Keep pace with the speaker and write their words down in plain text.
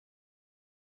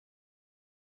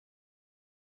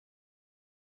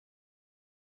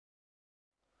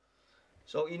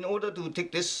So in order to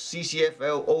take this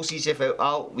CCFL, old CCFL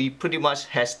out, we pretty much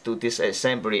has to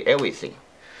disassemble everything.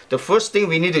 The first thing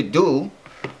we need to do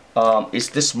is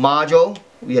this module.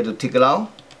 We have to take it out.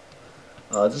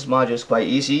 This module is quite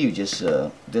easy. You just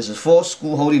there's 4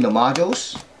 screws holding the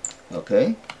modules.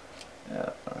 Okay.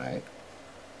 Alright.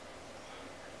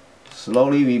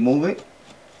 Slowly remove it.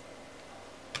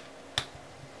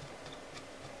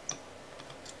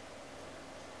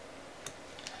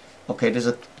 Okay, there's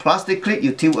a plastic clip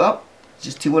you tilt up.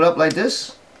 Just tilt it up like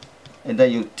this, and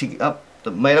then you take up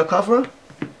the metal cover.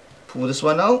 Pull this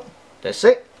one out. That's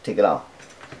it. Take it out.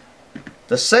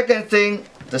 The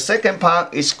second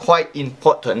part is quite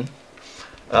important.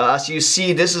 As you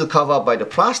see, this is covered by the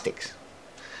plastics,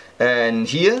 and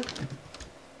here,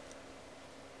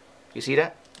 you see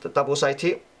that? The double side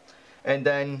tip, and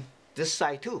then this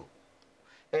side too.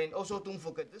 And also don't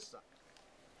forget this side.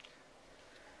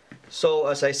 So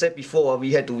as I said before,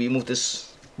 we had to remove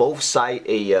this both side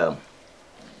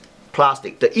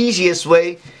plastic. The easiest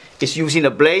way is using a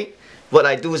blade. What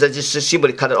I do is I just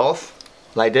simply cut it off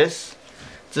like this.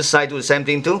 This side do the same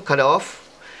thing too, cut it off.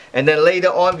 And then later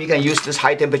on we can use this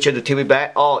high temperature to tip it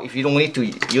back. Or if you don't need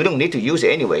to use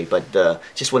it anyway, but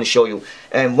just want to show you.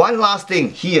 And one last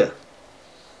thing here.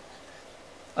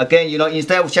 Again, you know,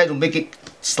 instead of trying to make it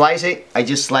slice it, I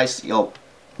just slice it up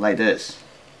like this.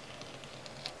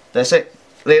 That's it.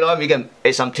 Later on we can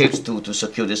add some tips to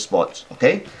secure this spot.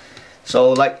 Okay?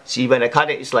 So like, see, when I cut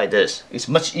it, it's like this. It's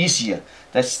much easier.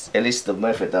 That's at least the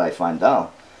method that I find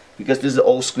out. Because this is the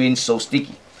old screen, so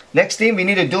sticky. Next thing we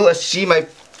need to do is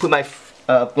put my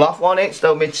glove on it.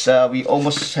 So means we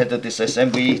almost had the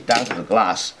disassembly down to the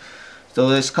glass. So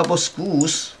there's a couple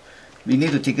screws. We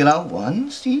need to take it out. One,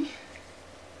 see?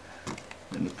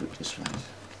 Let me put this one.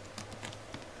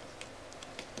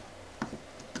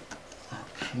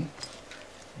 Okay.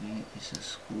 There is a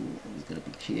screw. We gotta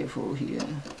be careful here.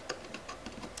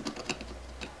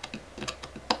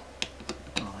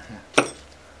 Oh, yeah.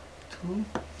 2.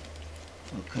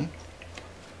 Okay.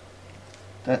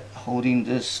 That holding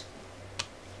this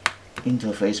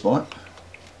interface board.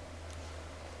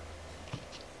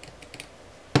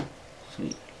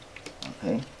 3.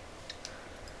 Okay.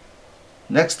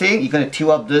 Next thing, you're going to tilt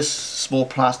up this small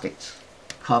plastic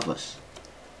covers.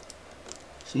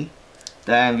 See?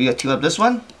 Then we tilt up this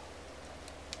one.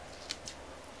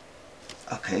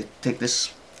 Okay, take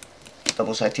this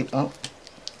double side tip out.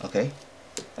 Okay.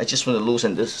 I just want to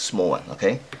loosen this small one.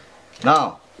 Okay.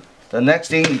 Now, the next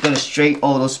thing, you're going to straighten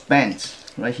all those bands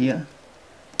right here.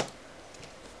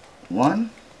 1.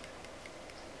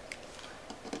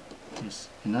 Here's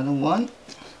another one.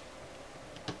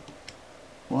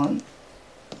 1.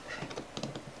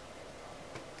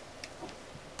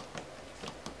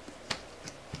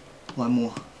 One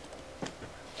more.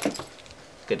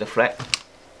 Get the flat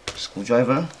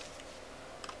screwdriver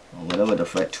or whatever the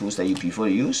flat tools that you prefer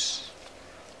to use.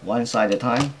 One side at a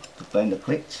time to bend the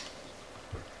plate.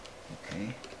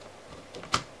 Okay.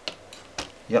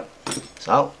 Yep.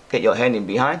 So get your hand in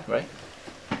behind, right?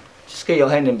 Just get your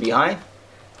hand in behind,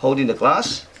 holding the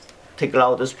glass. Take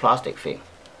out this plastic thing.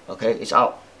 Okay, it's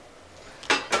out.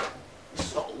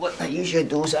 So what I usually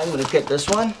do is I'm going to get this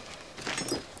one.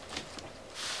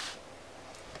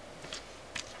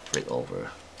 Flip over.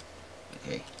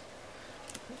 Okay.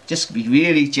 Just be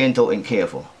really gentle and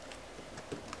careful.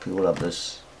 Pull up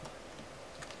this.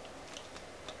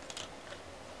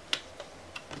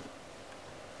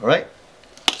 Alright.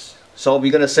 So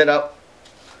we're gonna set up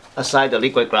aside the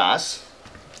liquid glass.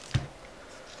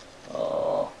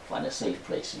 Find a safe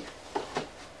place here.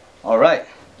 Alright.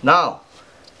 Now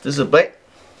this is a blade.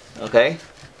 Okay.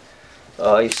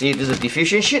 You see this is a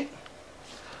diffusion sheet.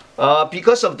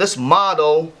 Because of this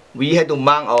model, we had to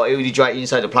mount our LED drive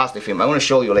inside the plastic film. I'm going to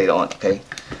show you later on. Okay.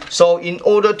 So in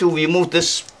order to remove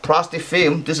this plastic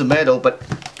film, this is metal, but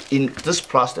in this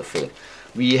plastic film,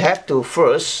 we have to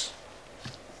first.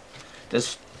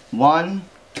 There's 1,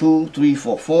 2, 3,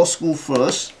 4, 4 screws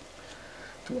first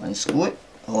to unscrew it.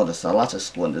 Oh, there's a lot of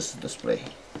screws on this display.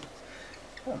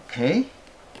 Okay.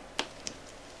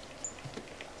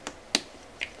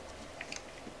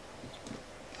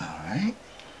 All right.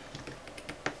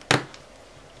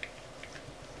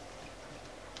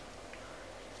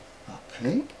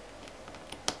 Okay.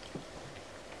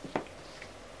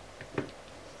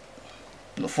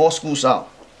 The 4 screws out.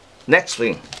 Next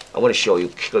thing I want to show you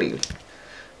clearly.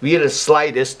 We have to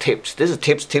slide this tips. This is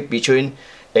tip between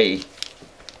the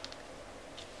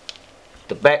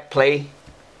back plate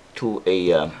to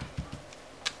a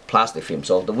plastic film.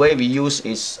 So the way we use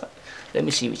is, let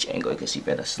me see which angle you can see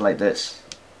better. It's like this.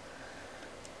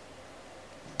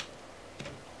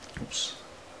 Oops.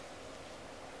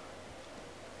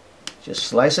 Just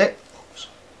slice it. Oops.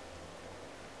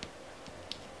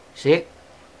 See it?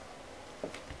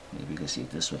 Maybe you can see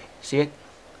it this way. See it?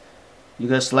 You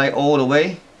can slide all the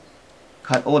way,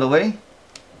 cut all the way.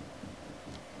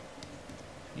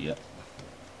 Yeah.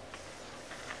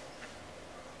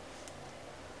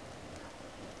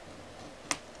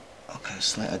 Okay,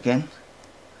 slide again.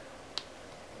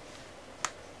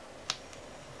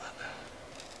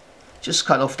 Just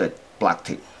cut off that black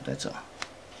tip, that's all.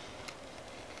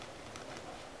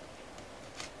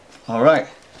 Alright,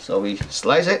 so we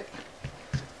slice it.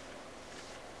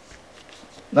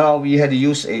 Now we had to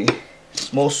use a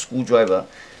small screwdriver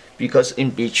because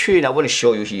in between, I want to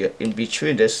show you here, in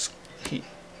between there's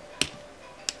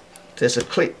a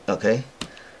clip, okay?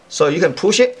 So you can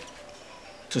push it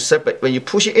to separate. When you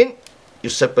push it in, you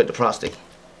separate the plastic.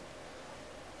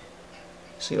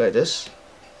 See, like this,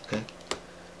 okay?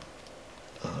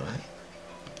 Alright.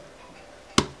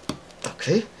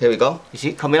 Okay, here we go. You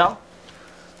see, coming out?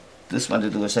 This one to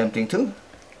do the same thing too.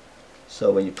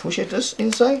 So when you push it this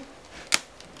inside,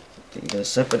 you're going to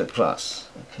separate the glass.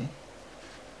 Okay.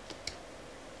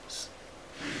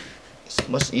 It's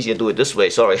much easier to do it this way,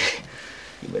 sorry.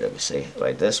 You better say,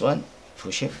 right, this one,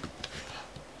 push it.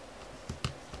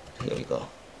 Here we go.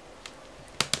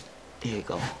 Here we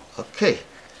go. Okay.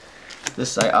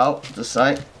 This side out, this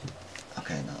side.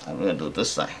 Okay, now I'm going to do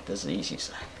this side. This is the easy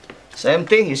side. Same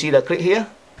thing, you see the clip here?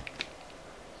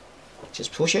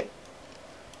 Just push it.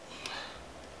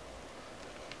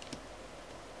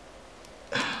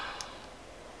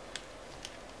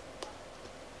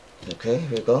 Okay,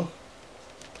 here we go.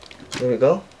 Here we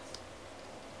go.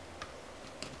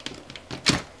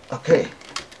 Okay.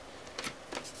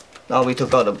 Now we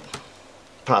took out the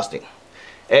plastic.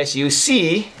 As you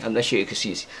see, I'm not sure you can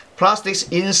see, plastic's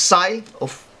inside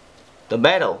of the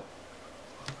metal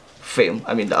film,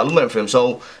 I mean the aluminum film.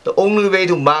 So the only way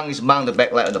to mount is mount the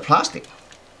backlight on the plastic.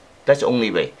 That's the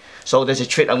only way. So there's a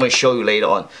trick I'm going to show you later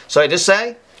on. So I just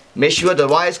say, make sure the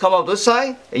wires come out this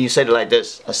side, and you set it like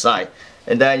this, aside.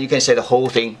 And then you can set the whole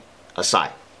thing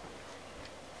aside.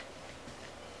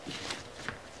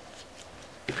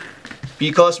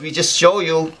 Because we just show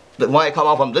you the wire come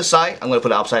out from this side, I'm going to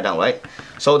put it upside down, right?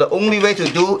 So the only way to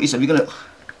do is we're going to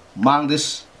mount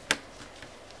this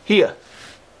here.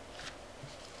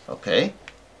 Okay.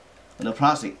 And the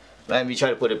plastic. Then we try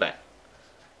to put it back.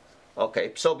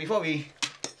 Okay, so before we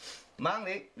mount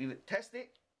it, we will test it.